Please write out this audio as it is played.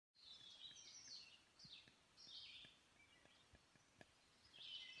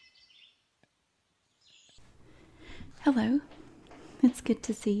Hello, it's good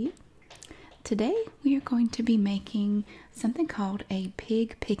to see you. Today we are going to be making something called a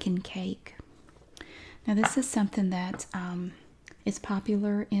pig-pickin cake. Now this is something that is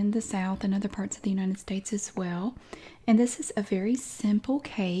popular in the South and other parts of the United States as well. And this is a very simple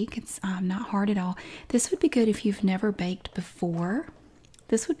cake. It's not hard at all. This would be good if you've never baked before.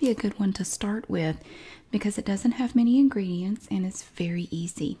 This would be a good one to start with because it doesn't have many ingredients and it's very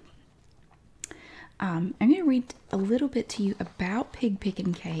easy. I'm going to read a little bit to you about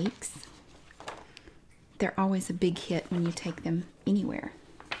pig-pickin cakes. They're always a big hit when you take them anywhere.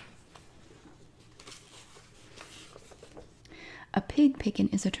 A pig-pickin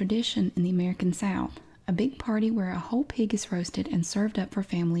is a tradition in the American South, a big party where a whole pig is roasted and served up for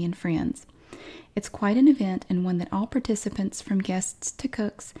family and friends. It's quite an event and one that all participants, from guests to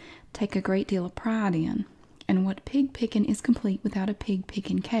cooks, take a great deal of pride in. And what pig-pickin is complete without a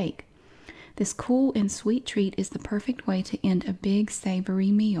pig-pickin cake? This cool and sweet treat is the perfect way to end a big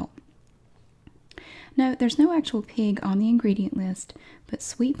savory meal. No, there's no actual pig on the ingredient list, but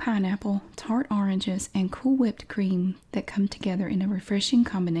sweet pineapple, tart oranges, and cool whipped cream that come together in a refreshing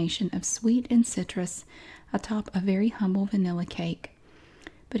combination of sweet and citrus atop a very humble vanilla cake.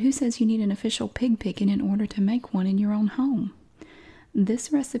 But who says you need an official pig-pickin in order to make one in your own home?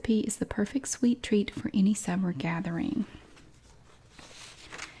 This recipe is the perfect sweet treat for any summer gathering.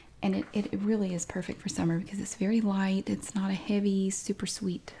 And it really is perfect for summer because it's very light. It's not a heavy, super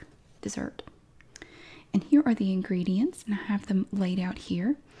sweet dessert. And here are the ingredients, and I have them laid out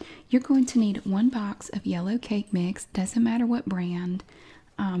here. You're going to need 1 box of yellow cake mix. Doesn't matter what brand.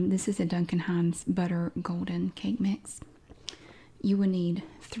 This is a Duncan Hines Butter Golden Cake Mix. You will need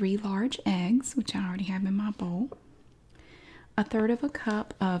 3 large eggs, which I already have in my bowl. 1/3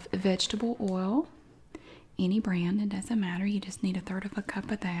 cup of vegetable oil. Any brand, it doesn't matter. You just need 1/3 cup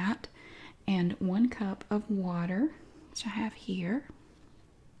of that. And 1 cup of water, which I have here.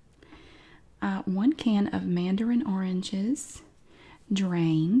 1 can of mandarin oranges,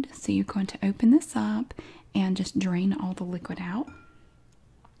 drained. So you're going to open this up and just drain all the liquid out.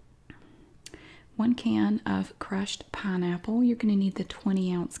 1 can of crushed pineapple. You're going to need the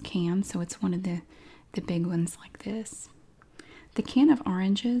 20-ounce can, so it's one of the big ones like this. The can of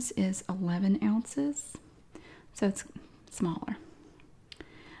oranges is 11 ounces, so it's smaller.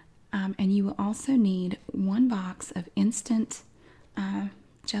 And you will also need 1 box of instant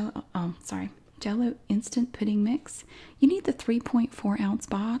Jello instant pudding mix. You need the 3.4 ounce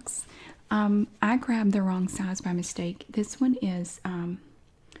box. I grabbed the wrong size by mistake. This one is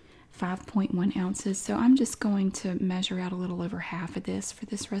 5.1 ounces, so I'm just going to measure out a little over half of this for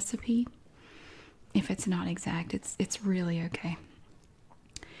this recipe. If it's not exact, it's really okay.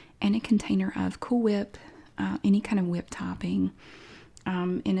 And a container of Cool Whip, any kind of whip topping.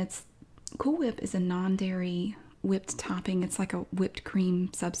 And it's Cool Whip is a non-dairy whipped topping. It's like a whipped cream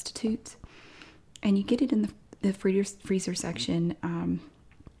substitute. And you get it in the freezer section.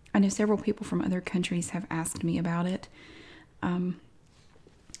 I know several people from other countries have asked me about it.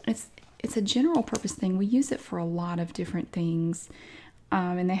 It's a general purpose thing. We use it for a lot of different things.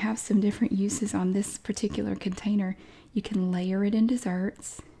 And they have some different uses on this particular container. You can layer it in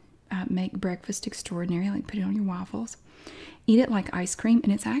desserts. Make breakfast extraordinary, like put it on your waffles. Eat it like ice cream,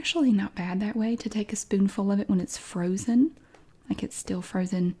 and it's actually not bad that way to take a spoonful of it when it's frozen, like it's still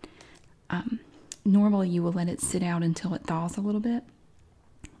frozen. Normally you will let it sit out until it thaws a little bit.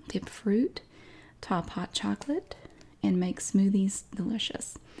 Dip fruit, top hot chocolate, and make smoothies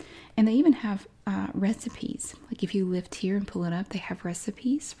delicious. And they even have recipes. Like if you lift here and pull it up, they have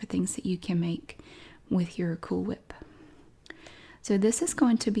recipes for things that you can make with your Cool Whip. So this is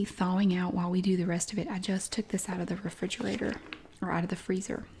going to be thawing out while we do the rest of it. I just took this out of the refrigerator, or out of the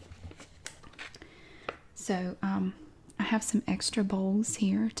freezer. So I have some extra bowls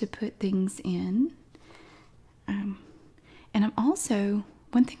here to put things in. And I'm also,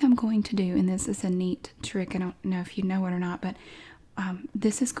 one thing I'm going to do, and this is a neat trick, I don't know if you know it or not, but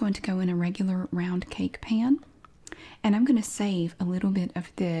this is going to go in a regular round cake pan. And I'm going to save a little bit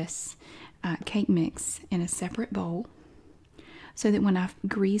of this cake mix in a separate bowl, so that when I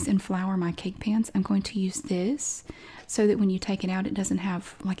grease and flour my cake pans, I'm going to use this so that when you take it out, it doesn't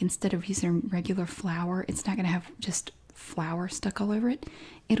have, like, instead of using regular flour, it's not going to have just flour stuck all over it.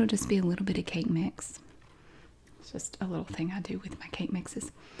 It'll just be a little bit of cake mix. It's just a little thing I do with my cake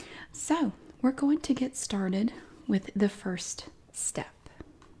mixes. So we're going to get started with the first step.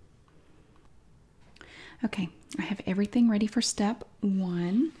 Okay, I have everything ready for step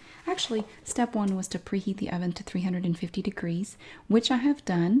 1. Actually, step 1 was to preheat the oven to 350 degrees, which I have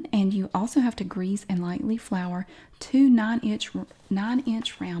done. And you also have to grease and lightly flour 2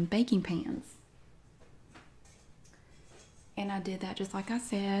 9-inch round baking pans. And I did that just like I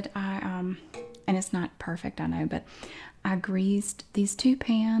said. And it's not perfect, I know, but I greased these 2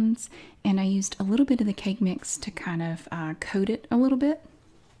 pans and I used a little bit of the cake mix to kind of coat it a little bit.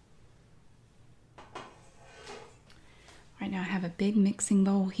 Right now I have a big mixing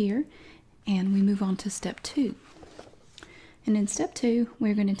bowl here, and we move on to step 2. And in step 2,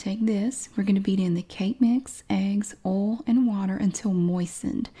 we're going to take this, we're going to beat in the cake mix, eggs, oil, and water until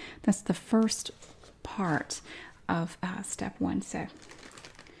moistened. That's the first part of step 1. So,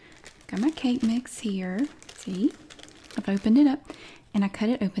 got my cake mix here. See, I've opened it up, and I cut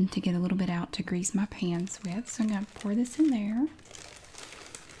it open to get a little bit out to grease my pans with. So I'm going to pour this in there.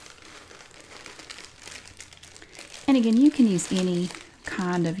 And again, you can use any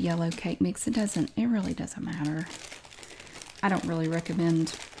kind of yellow cake mix. It really doesn't matter. I don't really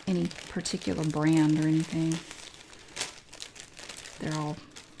recommend any particular brand or anything. They're all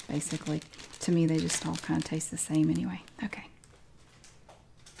basically, to me, they just all kind of taste the same anyway. Okay.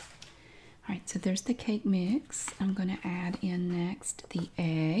 Alright, so there's the cake mix. I'm going to add in next the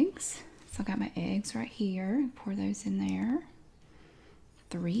eggs. So I've got my eggs right here. Pour those in there.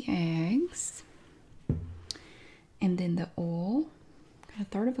 3 eggs. And then the oil.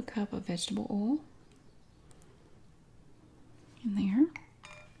 Got 1/3 of a cup of vegetable oil in there.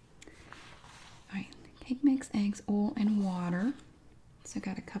 Alright, cake mix, eggs, oil, and water. So I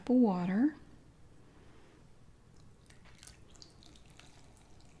got a cup of water.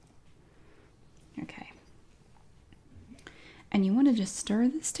 Okay. And you want to just stir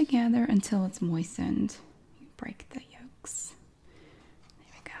this together until it's moistened. You break the yolks. There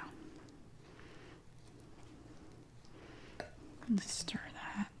we go. And just stir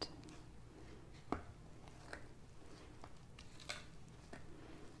that.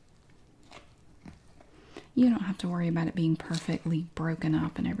 You don't have to worry about it being perfectly broken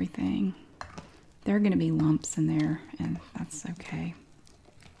up and everything. There are going to be lumps in there, and that's okay.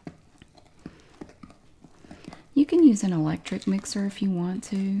 You can use an electric mixer if you want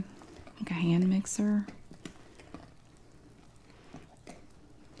to, like a hand mixer.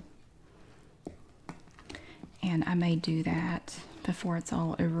 And I may do that before it's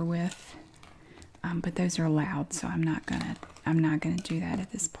all over with. But those are loud, so I'm not gonna do that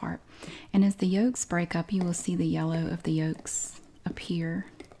at this part. And as the yolks break up, you will see the yellow of the yolks appear.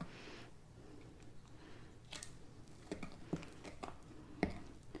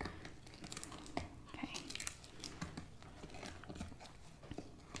 Okay.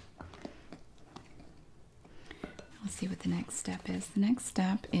 Let's see what the next step is. The next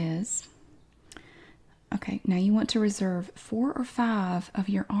step is, okay, now you want to reserve 4 or 5 of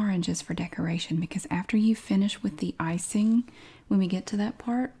your oranges for decoration, because after you finish with the icing, when we get to that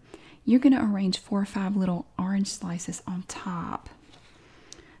part, you're going to arrange 4 or 5 little orange slices on top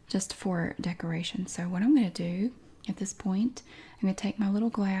just for decoration. So what I'm going to do at this point, I'm going to take my little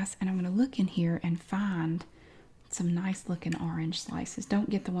glass and I'm going to look in here and find some nice looking orange slices. Don't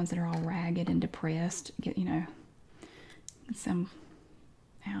get the ones that are all ragged and depressed. Get, you know, some,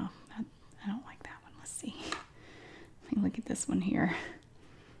 now, I don't like that one. Let's see. Let me look at this one here.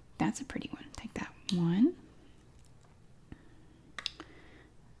 That's a pretty one. Take that one.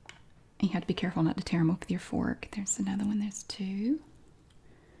 And you have to be careful not to tear them up with your fork. There's another one. There's 2.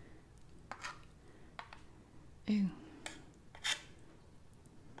 Ooh.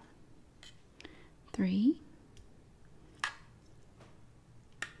 3.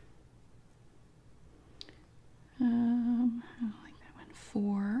 I don't like that one.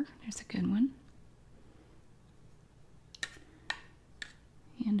 4. There's a good one.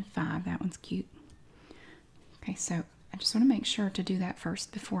 And 5. That one's cute. Okay, so I just want to make sure to do that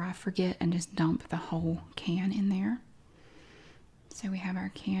first before I forget and just dump the whole can in there. So we have our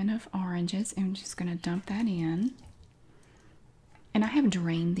can of oranges, and I'm just going to dump that in. And I have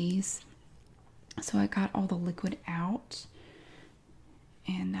drained these, so I got all the liquid out.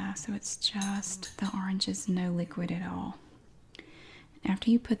 And so it's just the oranges, no liquid at all.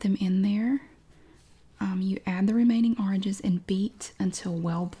 After you put them in there, you add the remaining oranges and beat until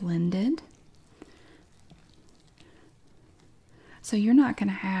well blended. So you're not going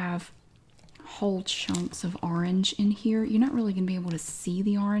to have whole chunks of orange in here. You're not really going to be able to see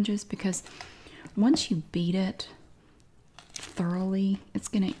the oranges, because once you beat it thoroughly, it's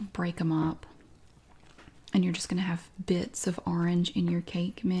going to break them up. And you're just going to have bits of orange in your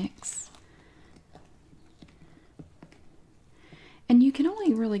cake mix. And you can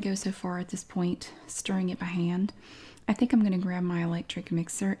only really go so far at this point, stirring it by hand. I think I'm going to grab my electric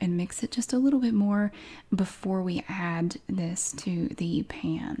mixer and mix it just a little bit more before we add this to the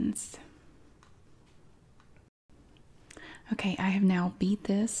pans. Okay, I have now beat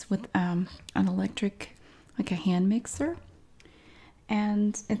this with an electric, like a hand mixer.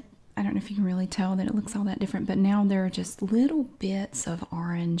 And I don't know if you can really tell that it looks all that different, but now there are just little bits of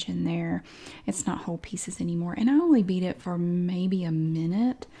orange in there. It's not whole pieces anymore. And I only beat it for maybe a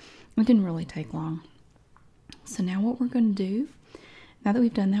minute. It didn't really take long. So now what we're going to do, now that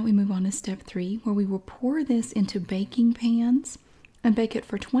we've done that, we move on to step 3, where we will pour this into baking pans and bake it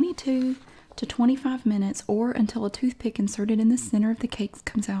for 22 to 25 minutes, or until a toothpick inserted in the center of the cake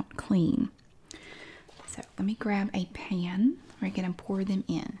comes out clean. So let me grab a pan where I can pour them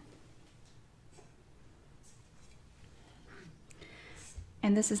in.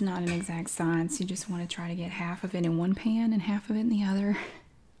 And this is not an exact science. You just want to try to get half of it in one pan and half of it in the other.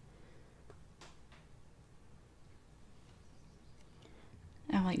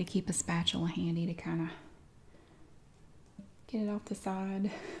 I like to keep a spatula handy to kind of get it off the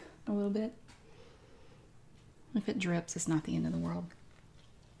side a little bit. If it drips, it's not the end of the world.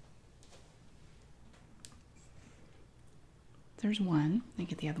 There's one. Let me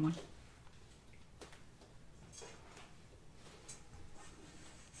get the other one.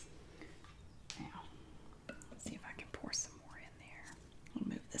 Now, let's see if I can pour some more in there. I'll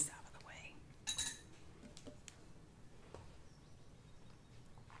move this out of the way.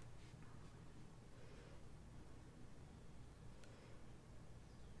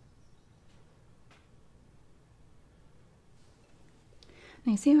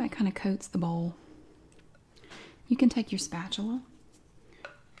 Now you see how it kind of coats the bowl? You can take your spatula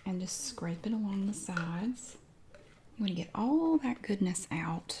and just scrape it along the sides. You want to get all that goodness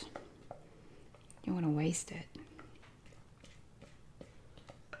out. You don't want to waste it.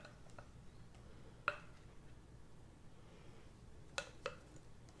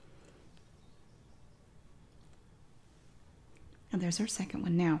 And there's our second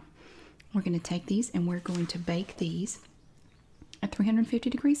one. Now, we're going to take these and we're going to bake these at 350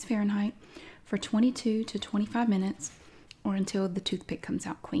 degrees Fahrenheit for 22 to 25 minutes, or until the toothpick comes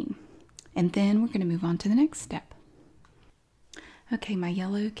out clean. And then we're going to move on to the next step. Okay, my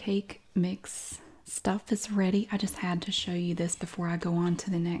yellow cake mix stuff is ready. I just had to show you this before I go on to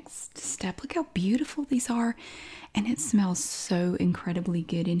the next step. Look how beautiful these are, and it smells so incredibly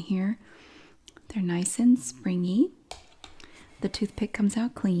good in here. They're nice and springy. The toothpick comes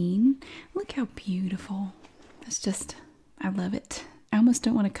out clean. Look how beautiful. It's just, I love it. I almost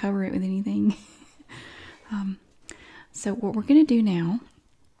don't want to cover it with anything. So what we're going to do now,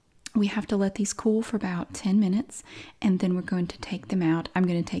 we have to let these cool for about 10 minutes, and then we're going to take them out. I'm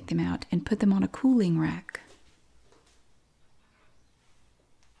going to take them out and put them on a cooling rack,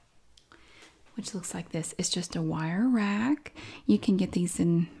 which looks like this. It's just a wire rack. You can get these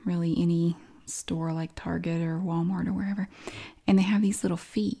in really any store like Target or Walmart or wherever. And they have these little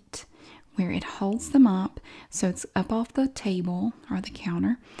feet where it holds them up, so it's up off the table or the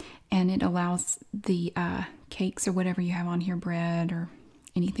counter, and it allows the cakes or whatever you have on here, bread or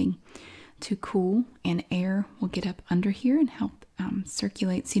anything, to cool, and air will get up under here and help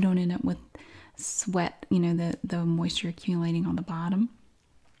circulate so you don't end up with sweat, you know, the moisture accumulating on the bottom.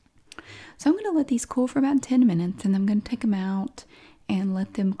 So I'm going to let these cool for about 10 minutes, and I'm going to take them out and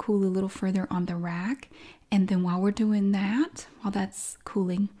let them cool a little further on the rack. And then while we're doing that, while that's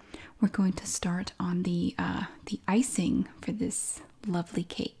cooling, we're going to start on the icing for this lovely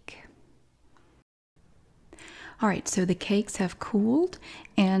cake. All right, so the cakes have cooled,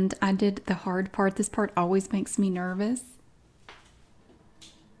 and I did the hard part. This part always makes me nervous.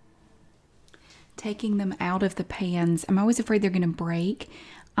 Taking them out of the pans. I'm always afraid they're going to break.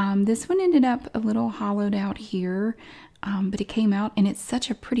 This one ended up a little hollowed out here, but it came out, and it's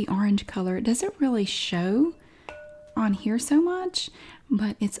such a pretty orange color. It doesn't really show on here so much,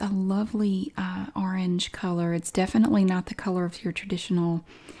 but it's a lovely orange color. It's definitely not the color of your traditional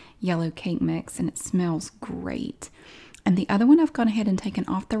yellow cake mix, and it smells great. And the other one I've gone ahead and taken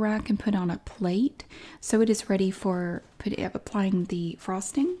off the rack and put on a plate, so it is ready for applying the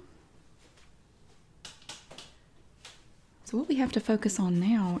frosting. So what we have to focus on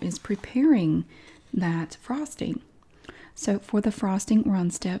now is preparing that frosting. So for the frosting, we're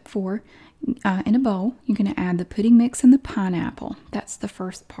on step 4. In a bowl, you're going to add the pudding mix and the pineapple. That's the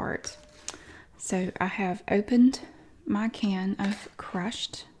first part. So I have opened my can of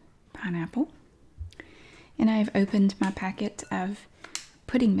crushed pineapple, and I've opened my packet of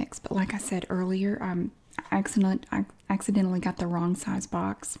pudding mix, but like I said earlier, I accidentally got the wrong size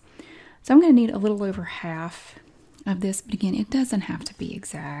box, so I'm going to need a little over half of this. But again, it doesn't have to be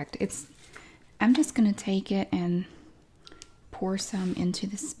exact. I'm just going to take it and pour some into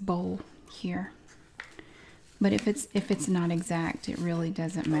this bowl here, but if it's not exact, it really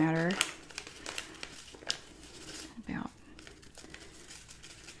doesn't matter.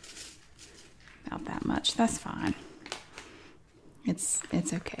 About that much, that's fine. It's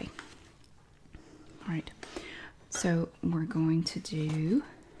okay. All right. So we're going to do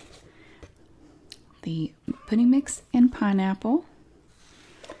the pudding mix and pineapple.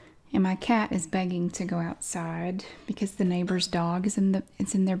 And my cat is begging to go outside because the neighbor's dog is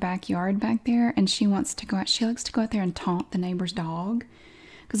in their backyard back there, and she wants to go out. She likes to go out there and taunt the neighbor's dog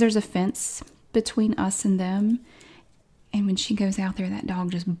because there's a fence between us and them. And when she goes out there, that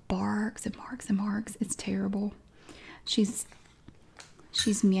dog just barks and barks and barks. It's terrible. She's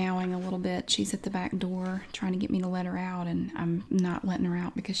meowing a little bit. She's at the back door trying to get me to let her out, and I'm not letting her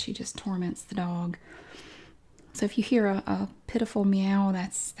out because she just torments the dog. So if you hear a pitiful meow,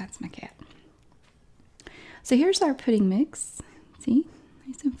 that's my cat. So here's our pudding mix. See?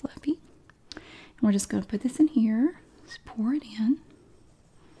 Nice and fluffy. And we're just going to put this in here. Just pour it in.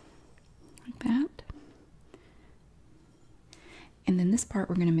 Like that. And then this part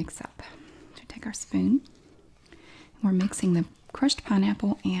we're going to mix up. So take our spoon. We're mixing the crushed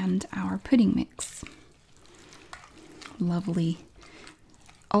pineapple and our pudding mix. Lovely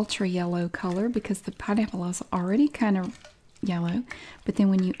ultra yellow color because the pineapple is already kind of yellow, but then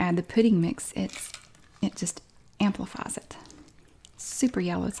when you add the pudding mix, it just amplifies it. Super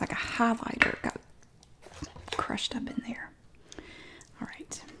yellow. It's like a highlighter got crushed up in there. All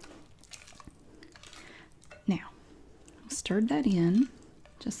right. Now, stirred that in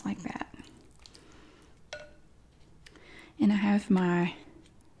just like that. And I have my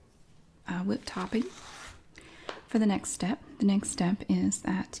whipped topping for the next step. The next step is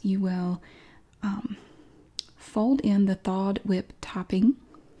that you will fold in the thawed whipped topping.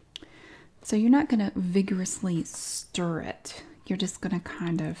 So you're not going to vigorously stir it. You're just going to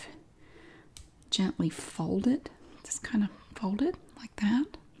kind of gently fold it. Just kind of fold it like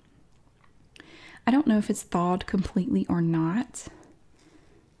that. I don't know if it's thawed completely or not.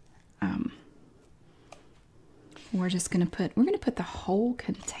 We're going to put the whole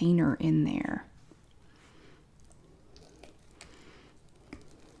container in there.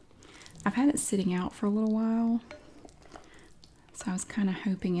 I've had it sitting out for a little while, so I was kind of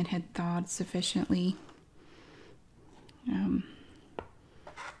hoping it had thawed sufficiently. I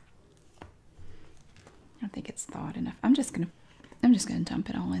think it's thawed enough. I'm just gonna dump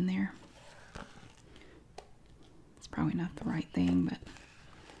it all in there. It's probably not the right thing,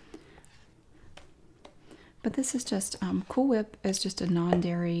 but this is just Cool Whip is just a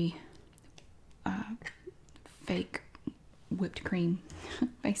non-dairy fake whipped cream,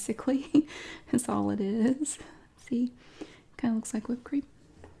 basically. That's all it is. See, kind of looks like whipped cream.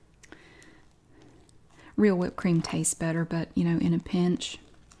 Real whipped cream tastes better, but you know, in a pinch,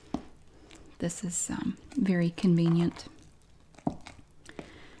 this is very convenient.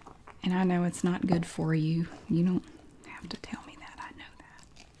 And I know it's not good for you. You don't have to tell me that. I know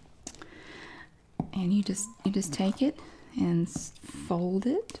that. And you just take it and fold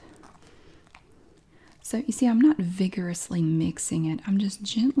it. So you see, I'm not vigorously mixing it. I'm just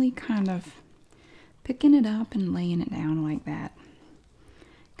gently kind of picking it up and laying it down like that.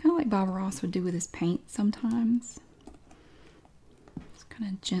 Kind of like Bob Ross would do with his paint sometimes. Just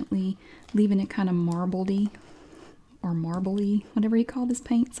kind of gently leaving it kind of marbledy or marbly, whatever he called his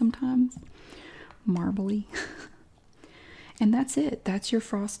paint sometimes. Marbly. And that's it. That's your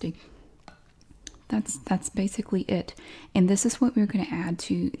frosting. That's basically it. And this is what we're going to add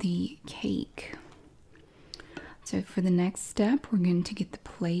to the cake. So for the next step, we're going to get the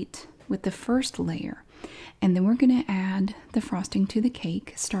plate with the first layer. And then we're going to add the frosting to the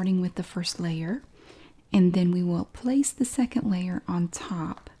cake, starting with the first layer. And then we will place the second layer on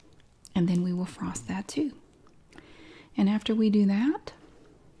top. And then we will frost that too. And after we do that,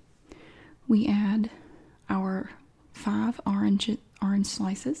 we add our 5 orange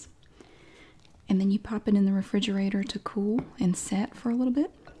slices. And then you pop it in the refrigerator to cool and set for a little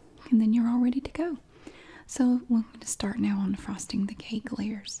bit. And then you're all ready to go. So we're going to start now on frosting the cake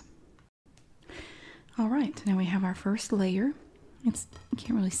layers. Alright, now we have our first layer. You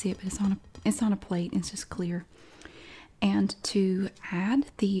can't really see it, but it's on a plate. It's just clear. And to add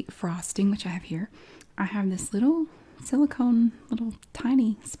the frosting, which I have here, I have this little silicone, little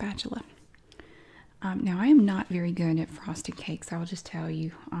tiny spatula. Now I am not very good at frosted cakes. I will just tell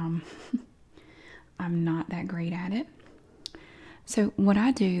you. I'm not that great at it. So what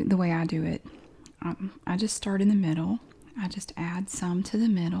I do, the way I do it, I just start in the middle. I just add some to the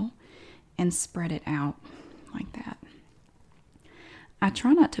middle and spread it out like that. I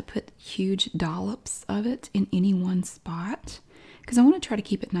try not to put huge dollops of it in any one spot because I want to try to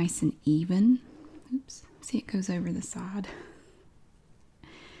keep it nice and even. Oops, see, it goes over the side.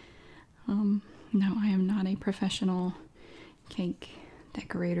 No, I am not a professional cake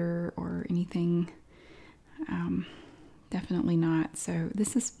decorator or anything. Definitely not. So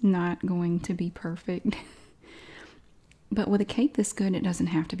this is not going to be perfect. But with a cake this good, it doesn't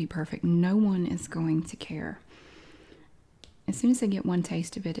have to be perfect. No one is going to care. As soon as they get one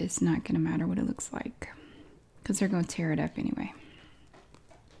taste of it, it's not going to matter what it looks like, because they're going to tear it up anyway.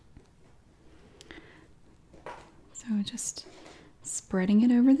 So just spreading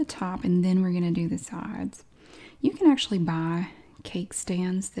it over the top, and then we're going to do the sides. You can actually buy cake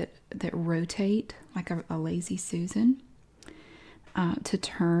stands that rotate like a Lazy Susan to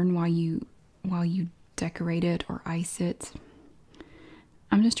turn while you decorate it or ice it.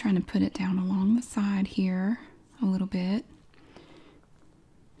 I'm just trying to put it down along the side here a little bit.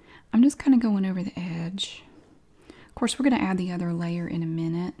 I'm just kind of going over the edge. Of course, we're going to add the other layer in a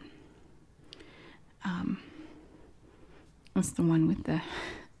minute. That's the one with the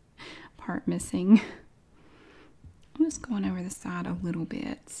part missing. I'm just going over the side a little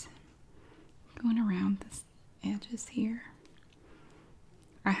bit. Going around the edges here.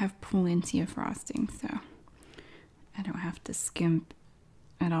 I have plenty of frosting, so I don't have to skimp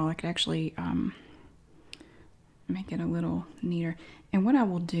at all. I could actually make it a little neater. And what I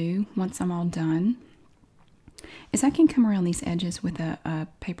will do once I'm all done is I can come around these edges with a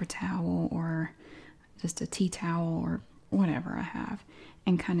paper towel or just a tea towel or whatever I have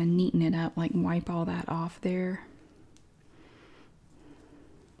and kind of neaten it up, like wipe all that off there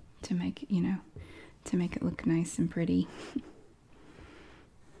to make it, to make it look nice and pretty.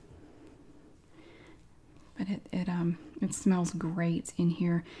 But it smells great in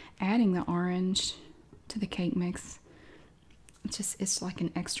here. Adding the orange to the cake mix, it's like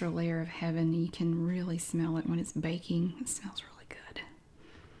an extra layer of heaven. You can really smell it when it's baking. It smells really good.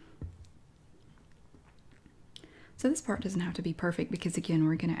 So this part doesn't have to be perfect because, again,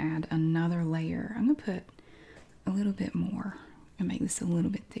 we're going to add another layer. I'm going to put a little bit more and make this a little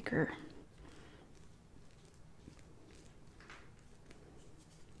bit thicker.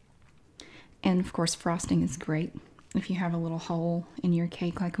 And of course, frosting is great if you have a little hole in your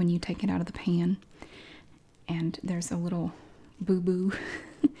cake, like when you take it out of the pan and there's a little boo-boo.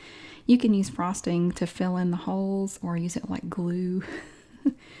 You can use frosting to fill in the holes or use it like glue.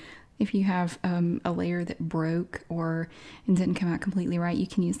 If you have a layer that broke or it didn't come out completely right, you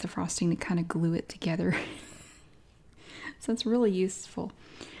can use the frosting to kind of glue it together. So it's really useful.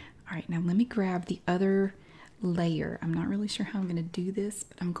 All right, now let me grab the other layer. I'm not really sure how I'm going to do this,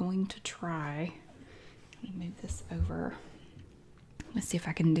 but I'm going to try. Let me move this over. Let's see if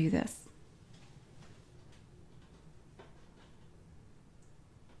I can do this.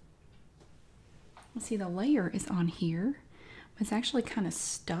 Let's see, the layer is on here, but it's actually kind of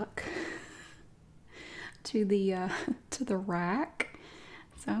stuck to the rack.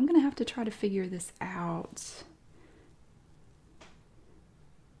 So I'm going to have to try to figure this out.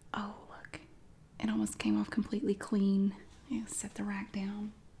 Oh, look. It almost came off completely clean. Yeah, set the rack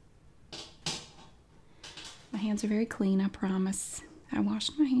down. My hands are very clean, I promise. I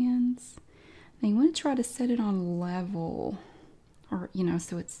washed my hands. Now you want to try to set it on level, or,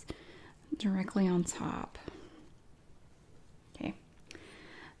 so it's directly on top. Okay.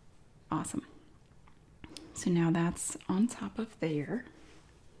 Awesome. So now that's on top of there.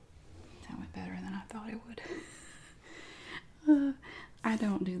 That went better than I thought it would. I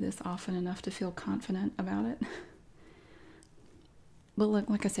don't do this often enough to feel confident about it. But look,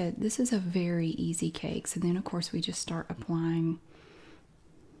 like I said, this is a very easy cake. So then, of course, we just start applying.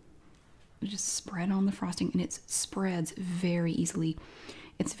 We just spread on the frosting, and it spreads very easily.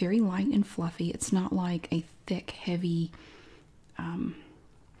 It's very light and fluffy. It's not like a thick, heavy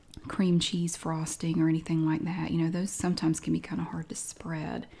cream cheese frosting or anything like that. Those sometimes can be kind of hard to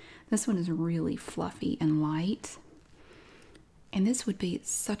spread. This one is really fluffy and light. And this would be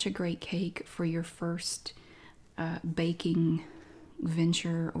such a great cake for your first baking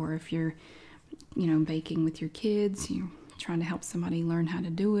venture, or if you're, baking with your kids, you're trying to help somebody learn how to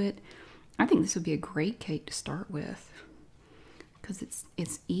do it. I think this would be a great cake to start with because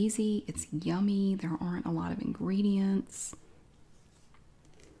it's easy, it's yummy, there aren't a lot of ingredients.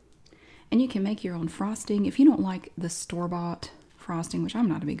 And you can make your own frosting. If you don't like the store-bought frosting, which I'm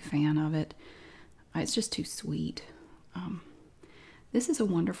not a big fan of it, it's just too sweet. This is a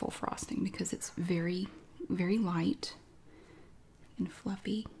wonderful frosting because it's very, very light and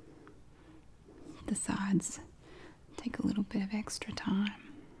fluffy. The sides take a little bit of extra time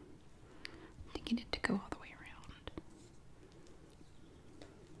to get it to go all the way around.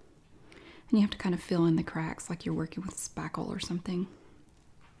 And you have to kind of fill in the cracks like you're working with spackle or something.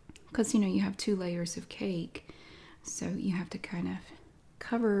 Because, you have 2 layers of cake, so you have to kind of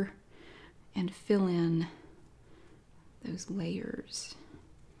cover and fill in those layers.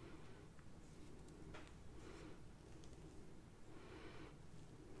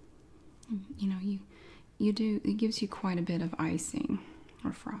 You know, you do, it gives you quite a bit of icing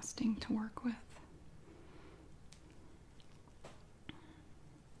or frosting to work with.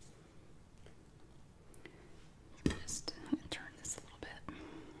 Just turn this a little bit.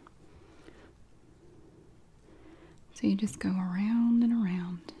 So you just go around and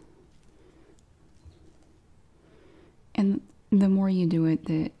around. And the more you do it,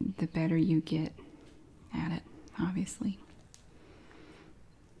 the better you get at it, obviously.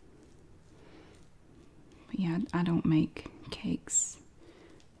 But yeah, I don't make cakes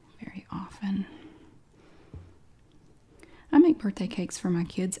very often. I make birthday cakes for my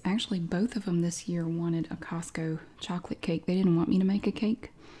kids. Actually, both of them this year wanted a Costco chocolate cake. They didn't want me to make a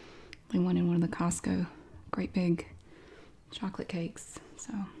cake. They wanted one of the Costco great big chocolate cakes.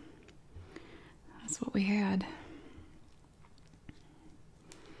 So that's what we had.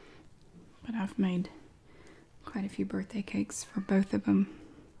 But I've made quite a few birthday cakes for both of them.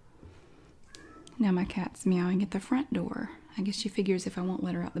 Now my cat's meowing at the front door. I guess she figures if I won't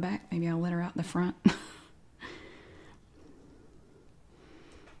let her out the back, maybe I'll let her out the front.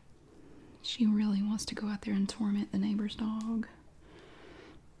 She really wants to go out there and torment the neighbor's dog.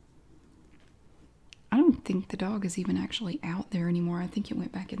 I don't think the dog is even actually out there anymore. I think it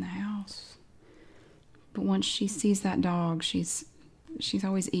went back in the house. But once she sees that dog, she's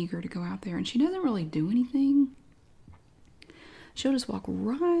always eager to go out there, and she doesn't really do anything. She'll just walk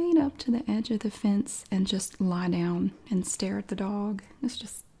right up to the edge of the fence and just lie down and stare at the dog.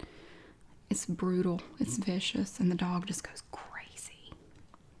 It's brutal. It's vicious, and the dog just goes crazy.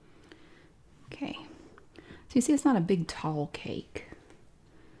 Okay. So you see, it's not a big, tall cake.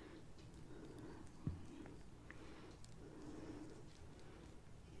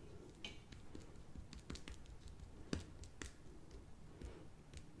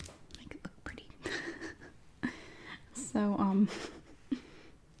 Make it look pretty. So, alright,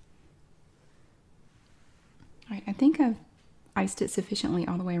 I think I've iced it sufficiently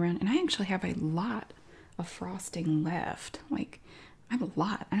all the way around, and I actually have a lot of frosting left. Like, I have a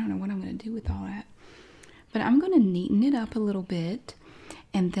lot. I don't know what I'm going to do with all that. But I'm going to neaten it up a little bit,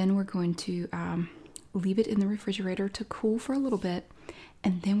 and then we're going to leave it in the refrigerator to cool for a little bit,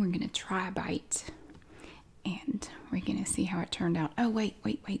 and then we're going to try a bite. And we're going to see how it turned out. Oh, wait.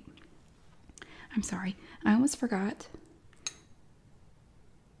 I'm sorry. I almost forgot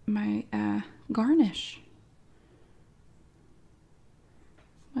my garnish.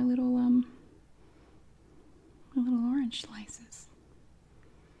 My little orange slices.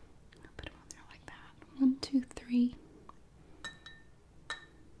 I'll put them on there like that. 1, 2, 3,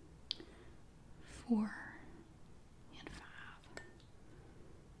 4, and 5.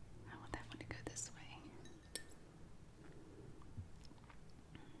 I want that one to go this way.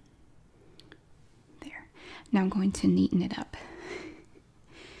 There. Now I'm going to neaten it up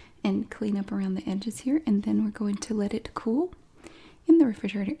and clean up around the edges here, and then we're going to let it cool in the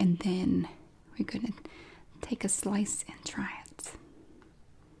refrigerator, and then we're going to take a slice and try it.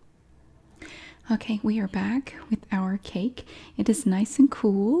 Okay, we are back with our cake. It is nice and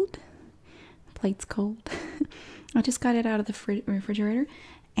cooled. The plate's cold. I just got it out of the refrigerator,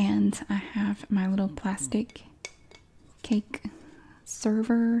 and I have my little plastic cake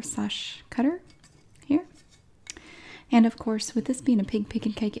server / cutter here. And of course, with this being a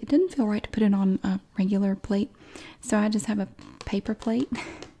Pig-Pickin cake, it didn't feel right to put it on a regular plate, so I just have a paper plate.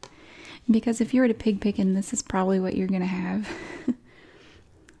 Because if you're at a Pig-Pickin, this is probably what you're going to have.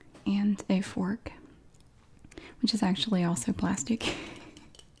 And a fork, which is actually also plastic.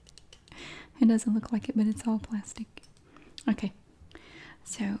 It doesn't look like it, but it's all plastic. Okay,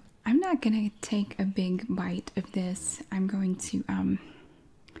 so I'm not going to take a big bite of this. I'm going to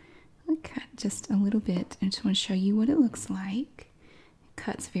cut just a little bit. I just want to show you what it looks like. It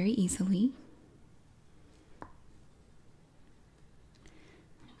cuts very easily. I'm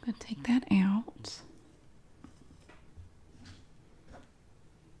going to take that out.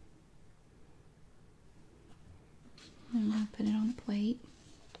 I'm going to put it on a plate.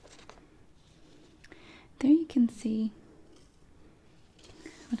 There you can see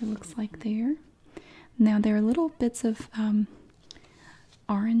what it looks like there. Now there are little bits of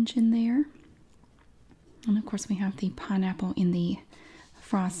orange in there. And of course we have the pineapple in the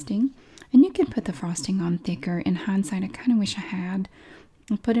frosting. And you can put the frosting on thicker. In hindsight, I kind of wish I had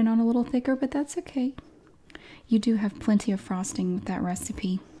put it on a little thicker, but that's okay. You do have plenty of frosting with that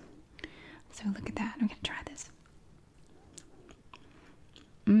recipe. So look at that. I'm going to try this.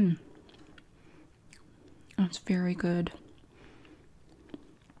 That's very good.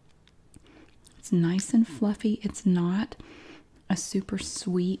 It's nice and fluffy. It's not a super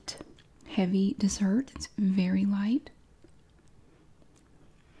sweet, heavy dessert. It's very light.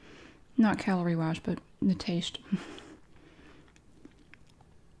 Not calorie-wise, but the taste.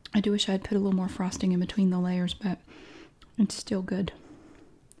 I do wish I had put a little more frosting in between the layers, but it's still good.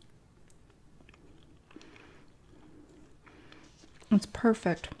 It's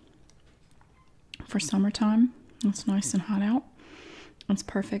perfect for summertime. It's nice and hot out. It's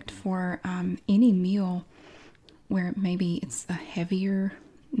perfect for any meal where maybe it's a heavier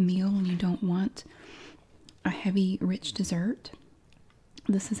meal and you don't want a heavy, rich dessert.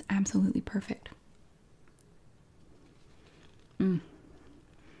 This is absolutely perfect.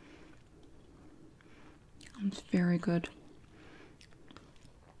 It's very good.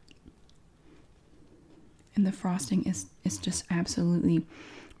 And the frosting is just absolutely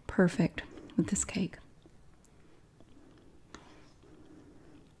perfect with this cake.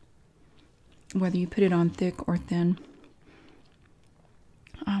 Whether you put it on thick or thin.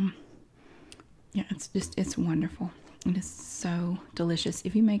 Yeah, it's wonderful. It is so delicious.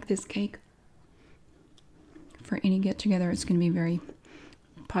 If you make this cake for any get-together, it's going to be very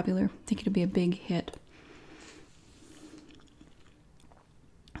popular. I think it'll be a big hit.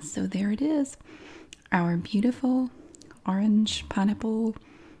 So there it is. Our beautiful orange pineapple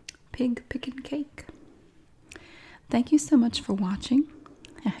pig pickin' cake. Thank you so much for watching.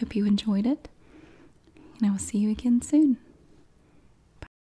 I hope you enjoyed it. And I will see you again soon.